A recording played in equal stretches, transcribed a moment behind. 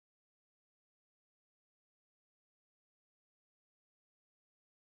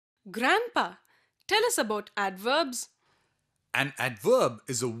Grandpa, tell us about adverbs. An adverb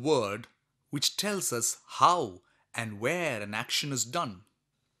is a word which tells us how and where an action is done.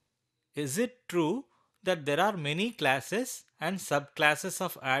 Is it true that there are many classes and subclasses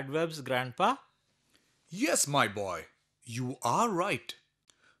of adverbs, Grandpa? Yes, my boy, you are right.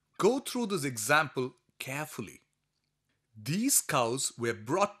 Go through this example carefully. These cows were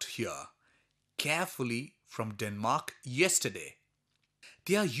brought here carefully from Denmark yesterday.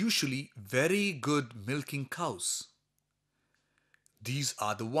 They are usually very good milking cows. These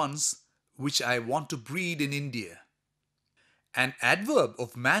are the ones which I want to breed in India. An adverb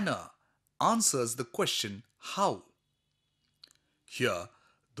of manner answers the question how. Here,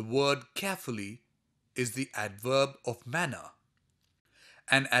 the word carefully is the adverb of manner.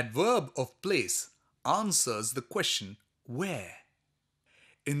 An adverb of place answers the question where.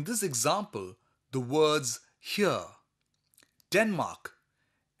 In this example, the words here, Denmark,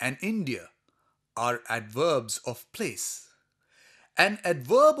 and India are adverbs of place. An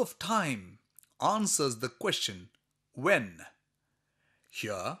adverb of time answers the question when.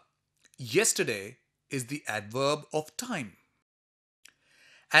 Here, yesterday is the adverb of time.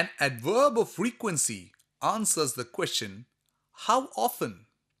 An adverb of frequency answers the question how often.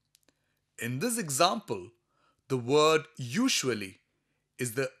 In this example, the word usually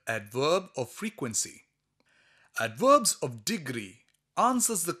is the adverb of frequency. Adverbs of degree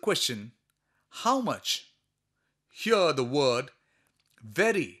answers the question how much. Here the word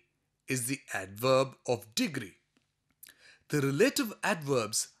very is the adverb of degree. The relative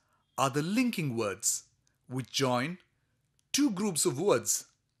adverbs are the linking words which join two groups of words.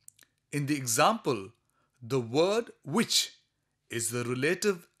 In the example, the word which is the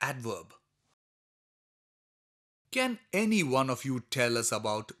relative adverb. Can any one of you tell us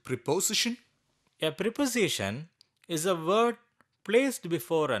about preposition? A preposition is a word placed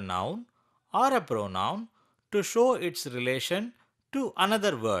before a noun or a pronoun to show its relation to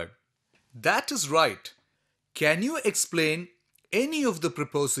another word. That is right. Can you explain any of the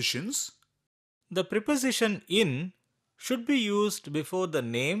prepositions? The preposition in should be used before the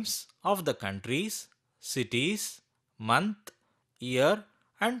names of the countries, cities, month, year,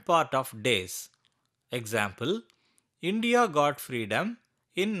 and part of days. Example: India got freedom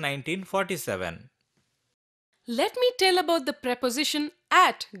in 1947. Let me tell about the preposition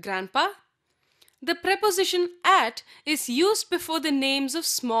at, Grandpa. The preposition at is used before the names of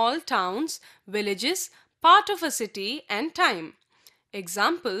small towns, villages, part of a city, and time.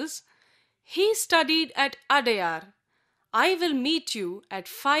 Examples: He studied at Adayar. I will meet you at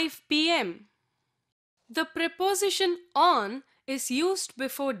 5 p.m. The preposition on is used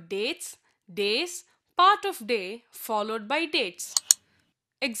before dates, days, part of day followed by dates.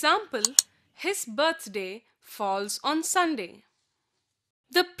 Example: His birthday falls on Sunday.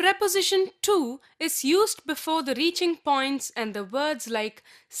 The preposition to is used before the reaching points and the words like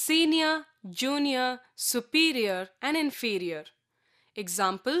senior, junior, superior, and inferior.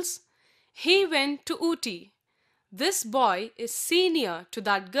 Examples: He went to Ooty. This boy is senior to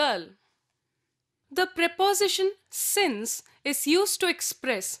that girl. The preposition since is used to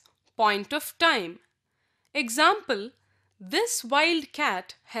express point of time. Example: This wild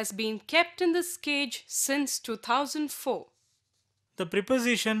cat has been kept in this cage since 2004. The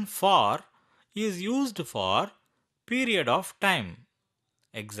preposition for is used for period of time.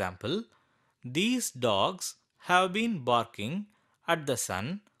 Example: These dogs have been barking at the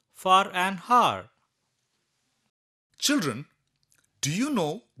sun for an hour. Children, do you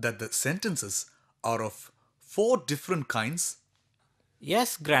know that the sentences are of four different kinds?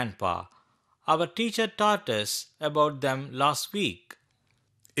 Yes, Grandpa. Our teacher taught us about them last week.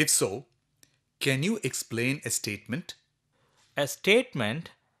 If so, can you explain a statement? A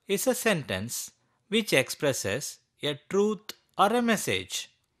statement is a sentence which expresses a truth or a message.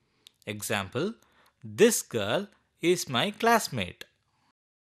 Example: This girl is my classmate.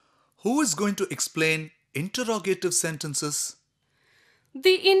 Who is going to explain interrogative sentences?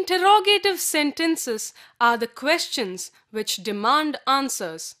 The interrogative sentences are the questions which demand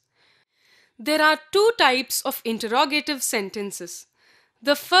answers. There are two types of interrogative sentences.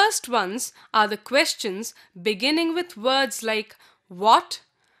 The first ones are the questions beginning with words like what,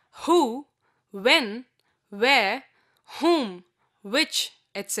 who, when, where, whom, which,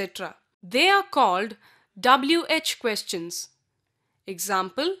 etc. They are called WH questions.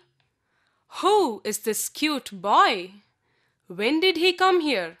 Example: Who is this cute boy? When did he come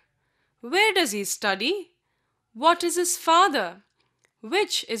here? Where does he study? What is his father?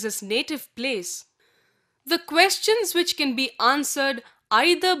 Which is his native place? The questions which can be answered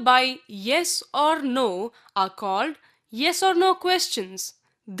either by yes or no are called yes or no questions.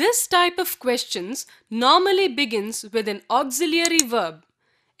 This type of questions normally begins with an auxiliary verb.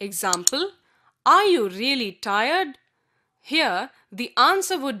 Example, are you really tired? Here, the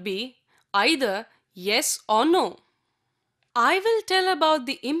answer would be either yes or no. I will tell about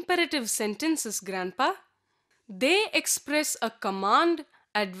the imperative sentences, Grandpa. They express a command,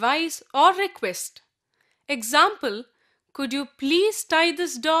 advice, or request. Example, could you please tie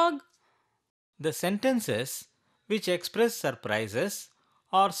this dog? The sentences which express surprises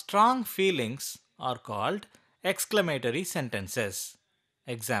or strong feelings are called exclamatory sentences.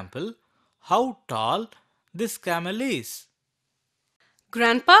 Example, how tall this camel is.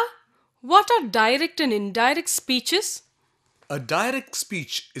 Grandpa, what are direct and indirect speeches? A direct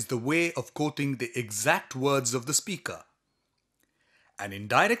speech is the way of quoting the exact words of the speaker. An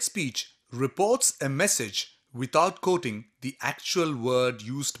indirect speech reports a message without quoting the actual word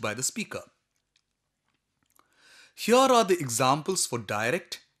used by the speaker. Here are the examples for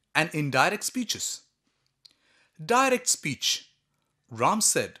direct and indirect speeches. Direct speech. Ram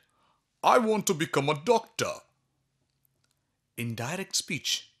said, I want to become a doctor. Indirect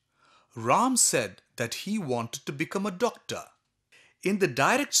speech. Ram said that he wanted to become a doctor. In the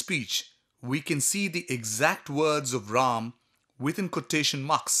direct speech, we can see the exact words of Ram within quotation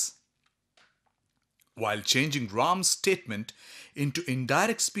marks. While changing Ram's statement into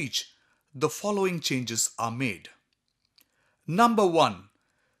indirect speech, the following changes are made. Number 1.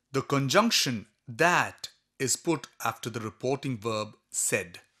 The conjunction that is put after the reporting verb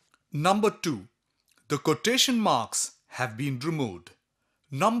said. Number 2. The quotation marks have been removed.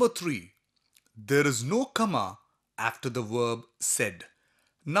 Number 3. There is no comma after the verb said.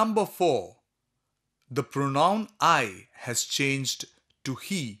 Number 4. The pronoun I has changed to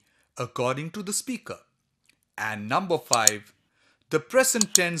he according to the speaker. And number 5. The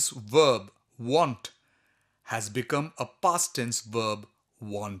present tense verb want has become a past tense verb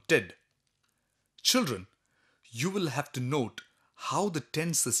wanted. Children, you will have to note how the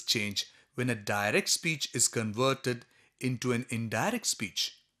tenses change when a direct speech is converted into an indirect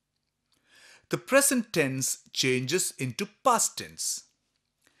speech. The present tense changes into past tense.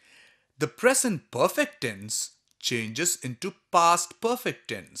 The present perfect tense changes into past perfect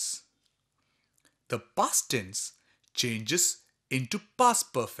tense. The past tense changes into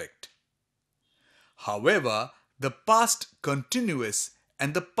past perfect. However, the past continuous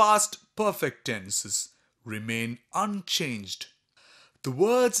and the past perfect tenses remain unchanged. The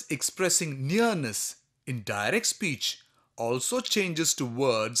words expressing nearness in direct speech also changes to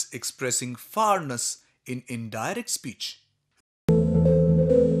words expressing farness in indirect speech.